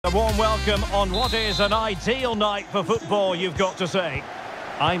A warm welcome on what is an ideal night for football, you've got to say.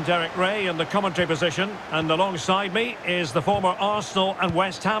 I'm Derek Ray in the commentary position, and alongside me is the former Arsenal and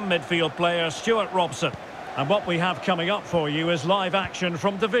West Ham midfield player Stuart Robson. And what we have coming up for you is live action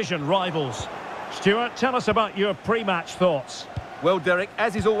from division rivals. Stuart, tell us about your pre-match thoughts. Well, Derek,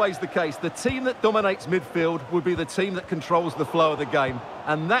 as is always the case, the team that dominates midfield will be the team that controls the flow of the game.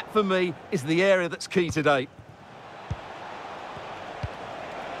 And that, for me, is the area that's key today.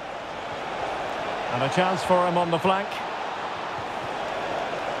 And a chance for him on the flank.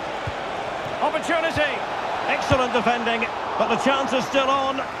 Opportunity! Excellent defending, but the chance is still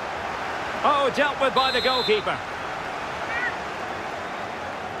on. Oh, dealt with by the goalkeeper.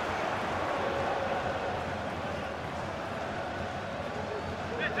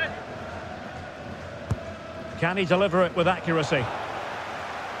 Can he deliver it with accuracy?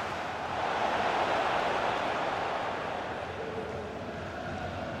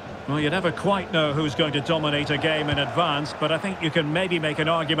 Well, you never quite know who's going to dominate a game in advance, but I think you can maybe make an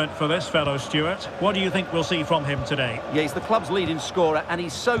argument for this fellow, Stuart. What do you think we'll see from him today? Yeah, he's the club's leading scorer, and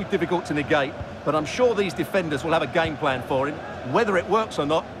he's so difficult to negate. But I'm sure these defenders will have a game plan for him. Whether it works or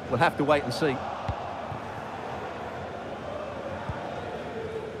not, we'll have to wait and see.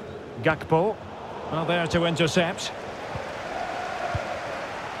 Gakpo. Well, there to intercept.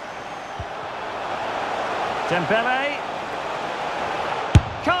 Dembele.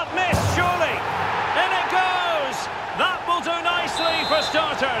 Can't miss, surely. In it goes. That will do nicely for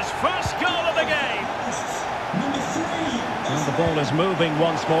starters. First goal of the game. And the ball is moving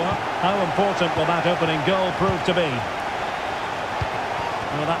once more. How important will that opening goal prove to be?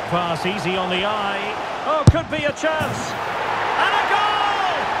 Well, that pass easy on the eye. Oh, could be a chance. And a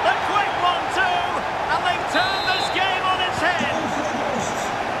goal! The quick one too. And they've turned this game on its head.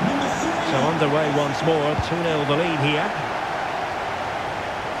 So underway once more. 2-0 the lead here.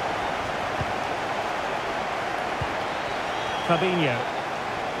 Fabinho.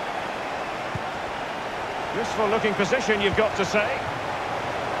 Useful looking position, you've got to say.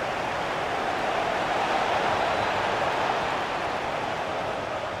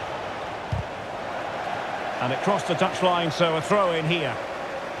 And it crossed the touchline, so a throw in here.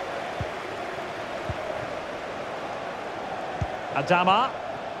 Adama.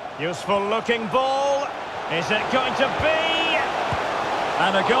 Useful looking ball. Is it going to be?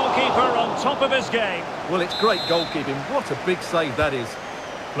 And a goalkeeper on top of his game. Well, it's great goalkeeping. What a big save that is.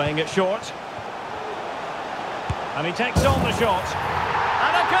 Playing it short. And he takes on the shot.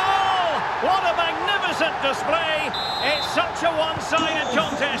 And a goal! What a magnificent display. It's such a one-sided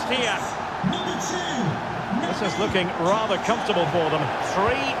contest here. This is looking rather comfortable for them.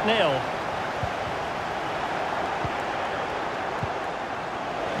 3-0.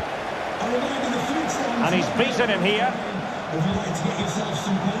 And he's beaten him here. Would you like to get yourself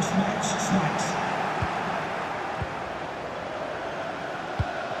some post-match snacks?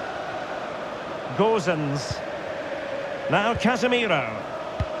 Gozens. Now Casemiro.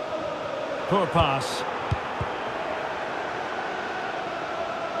 Poor pass.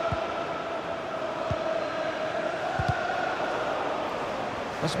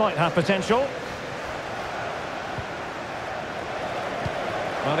 This might have potential.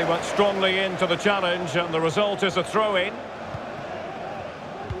 Well, he went strongly into the challenge, and the result is a throw-in.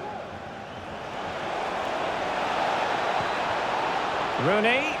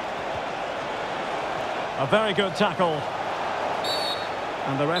 Rooney. A very good tackle.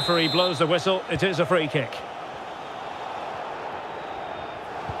 And the referee blows the whistle. It is a free kick.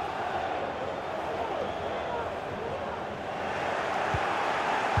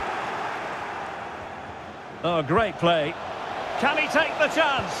 Oh, great play. Can he take the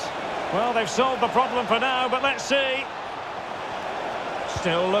chance? Well, they've solved the problem for now, but let's see.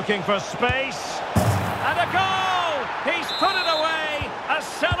 Still looking for space. And a goal! He's put it away! A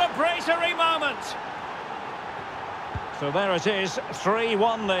celebratory moment! So there it is,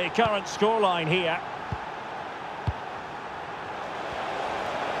 3-1 the current scoreline here.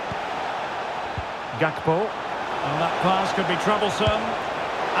 Gakpo. And that pass could be troublesome.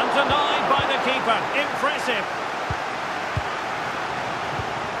 And denied by the keeper. Impressive.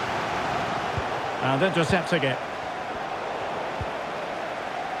 And intercepting it.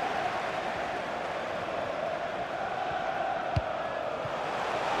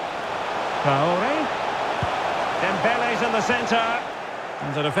 Paoli. Dembele's in the centre.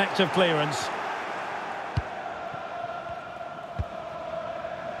 And an effective clearance.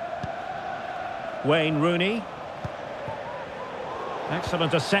 Wayne Rooney.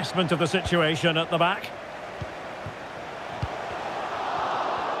 Excellent assessment of the situation at the back.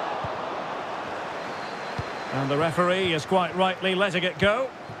 And the referee is quite rightly letting it go.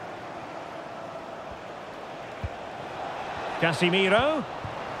 Casemiro.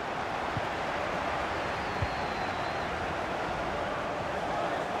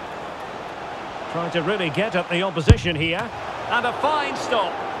 Trying to really get at the opposition here. And a fine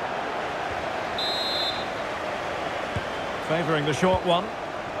stop. Favouring the short one.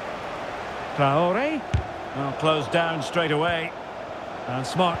 Traore. Well, closed down straight away. And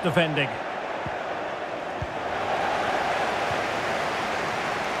smart defending.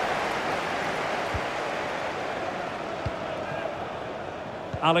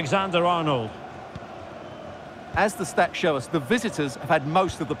 Alexander-Arnold. As the stats show us, the visitors have had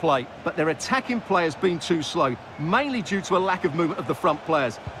most of the play, but their attacking players been too slow, mainly due to a lack of movement of the front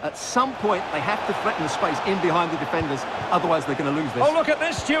players. At some point, they have to threaten the space in behind the defenders, otherwise they're going to lose this. Oh, look at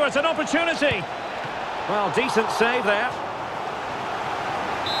this, Stuart, an opportunity. Well, decent save there.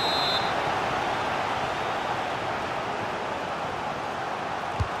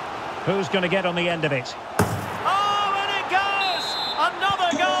 Who's going to get on the end of it? Oh, and it goes!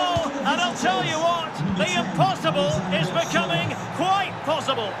 Another goal! And I'll tell you what, the impossible is becoming quite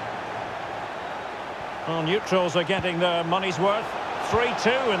possible. Well, neutrals are getting their money's worth.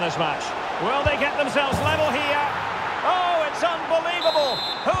 3-2 in this match. Will they get themselves level here? Oh, it's unbelievable!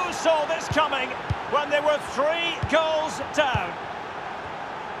 Who saw this coming when they were 3 goals down?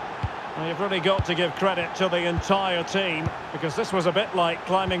 Well, you've really got to give credit to the entire team, because this was a bit like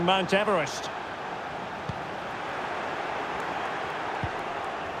climbing Mount Everest.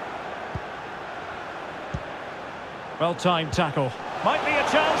 Well-timed tackle. Might be a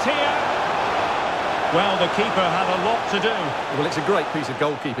chance here. Well, the keeper had a lot to do. Well, it's a great piece of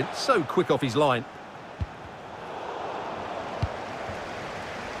goalkeeping. So quick off his line.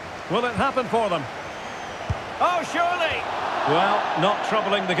 Will it happen for them? Oh, surely! Well, not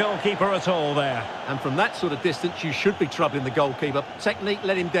troubling the goalkeeper at all there. And from that sort of distance, you should be troubling the goalkeeper. Technique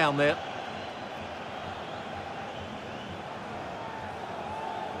let him down there.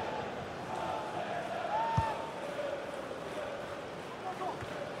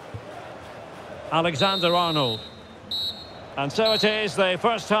 Alexander-Arnold. And so it is, the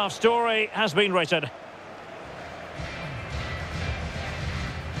first half story has been written.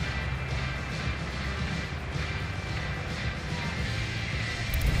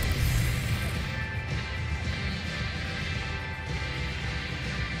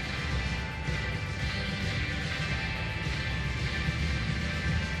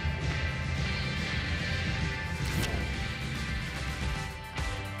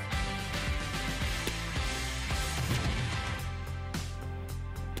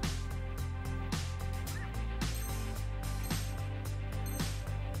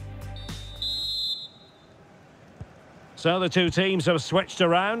 So the two teams have switched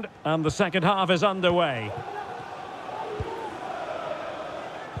around and the second half is underway.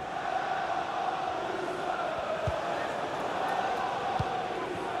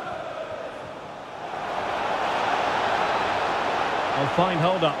 A fine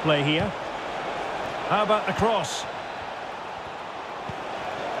hold-up play here. How about the cross?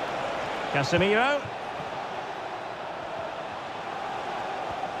 Casemiro.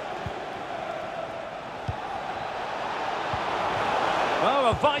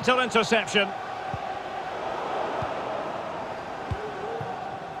 Oh, a vital interception.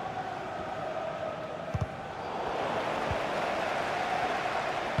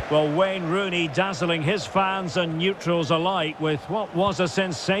 Well, Wayne Rooney dazzling his fans and neutrals alike with what was a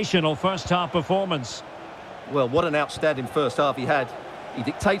sensational first-half performance. Well, what an outstanding first half he had. He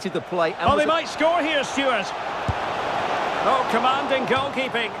dictated the play. And they might score here, Stuart. Oh, commanding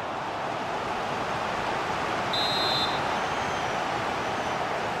goalkeeping.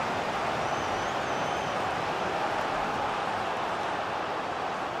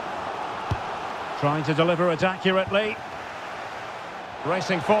 Trying to deliver it accurately.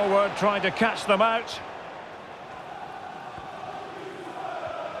 Racing forward, trying to catch them out.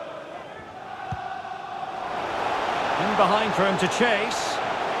 In behind for him to chase.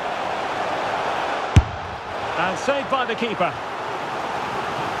 And saved by the keeper.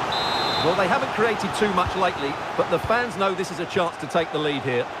 Well, they haven't created too much lately, but the fans know this is a chance to take the lead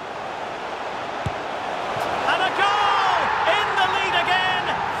here. And a goal! In the lead again!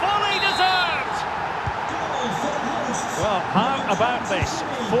 Fully deserved! Well, how about this?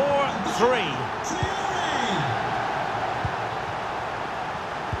 4-3.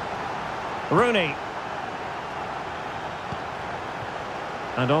 Rooney.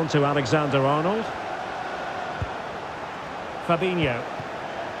 And on to Alexander-Arnold. Fabinho.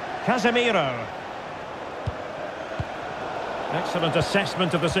 Casemiro. Excellent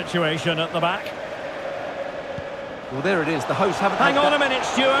assessment of the situation at the back. Well, there it is. The hosts haven't... Hang on a minute,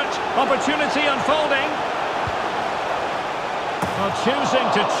 Stuart. Opportunity unfolding. Well, choosing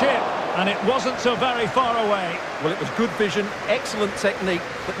to chip, and it wasn't so very far away. Well, it was good vision, excellent technique,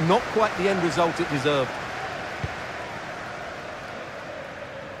 but not quite the end result it deserved.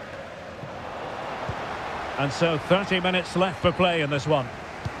 And so 30 minutes left for play in this one.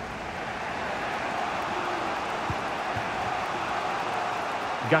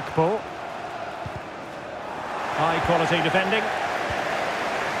 Gakpo. High quality defending.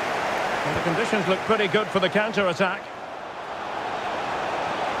 Well, the conditions look pretty good for the counter-attack.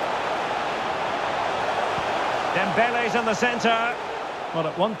 Dembele's in the centre. Well,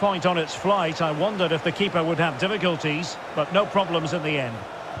 at one point on its flight, I wondered if the keeper would have difficulties, but no problems in the end.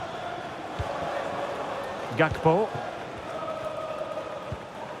 Gakpo.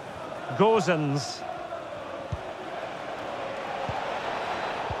 Gozens.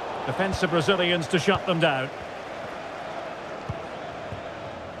 Defensive Brazilians to shut them down.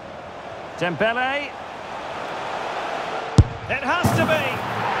 Dembele. It has to be.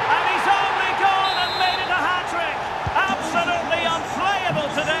 And he's only gone and made it a hat-trick. Absolutely unplayable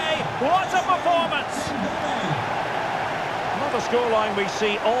today. What a performance. Not a scoreline we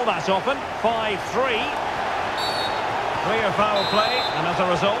see all that often. 5-3. Clear foul play, and as a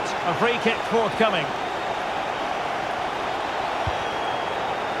result, a free kick forthcoming.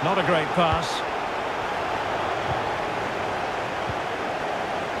 Not a great pass.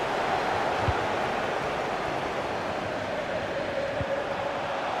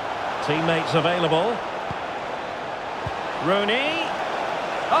 Teammates available. Rooney.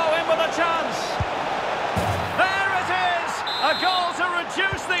 Oh, in with a chance. There it is! A goal to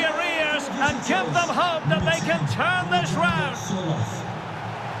reduce the arrears and give them hope that they can turn this round.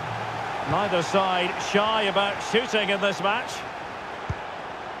 Neither side shy about shooting in this match.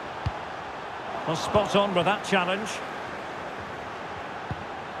 Well, spot on with that challenge.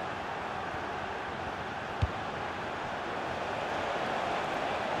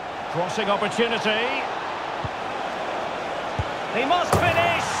 Crossing opportunity. He must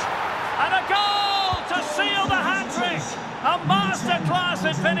finish. And a goal to seal the hat-trick. A masterclass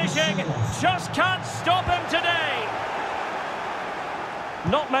in finishing. Just can't stop him today.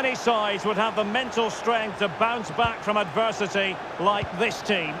 Not many sides would have the mental strength to bounce back from adversity like this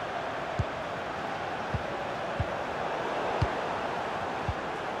team.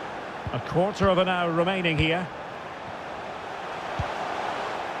 A quarter of an hour remaining here.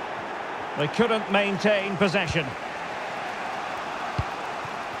 They couldn't maintain possession.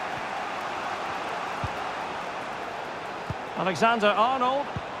 Alexander-Arnold.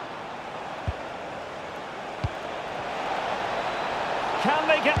 Can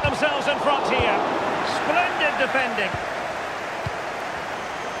they get themselves in front here? Splendid defending.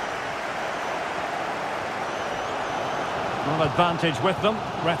 Well, advantage with them.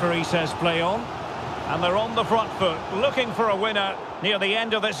 Referee says play on. And they're on the front foot, looking for a winner near the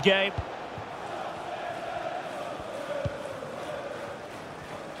end of this game.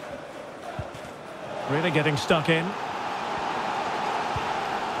 Really getting stuck in.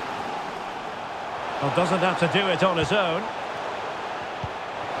 Well, doesn't have to do it on his own.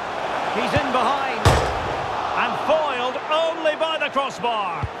 He's in behind. And foiled only by the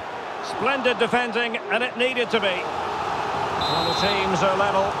crossbar. Splendid defending, and it needed to be. Well, the teams are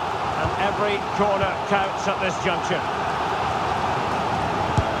level, and every corner counts at this juncture.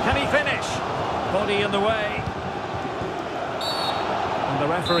 Can he finish? Body in the way. And the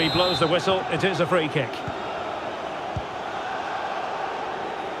referee blows the whistle. It is a free kick.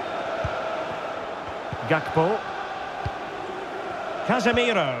 Gakpo.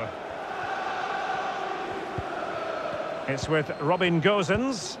 Casemiro. It's with Robin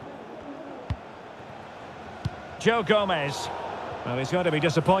Gozens. Joe Gomez. Well, he's going to be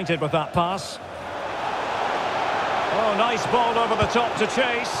disappointed with that pass. Oh, nice ball over the top to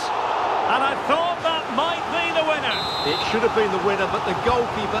chase. And I thought that might be the winner. It should have been the winner, but the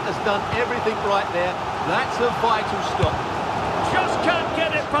goalkeeper has done everything right there. That's a vital stop. Just can't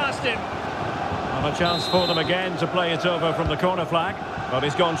get it past him. Well, a chance for them again to play it over from the corner flag. But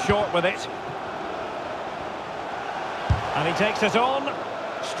he's gone short with it. And he takes it on.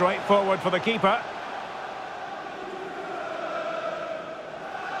 Straight forward for the keeper.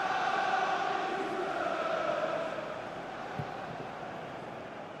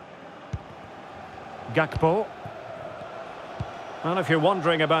 Gakpo. Well, if you're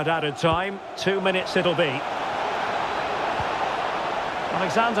wondering about added time, 2 minutes it'll be.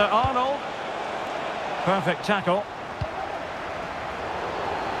 Alexander-Arnold. Perfect tackle.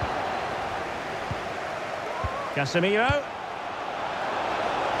 Casemiro.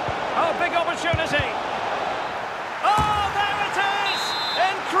 Oh, big opportunity. Oh, there it is!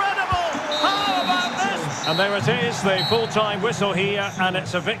 Incredible! How about this And there it is, the full-time whistle here, and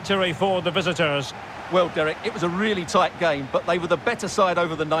it's a victory for the visitors. Well, Derek, it was a really tight game, but they were the better side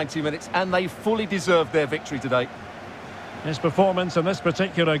over the 90 minutes, and they fully deserved their victory today. His performance in this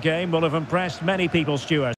particular game will have impressed many people, Stuart.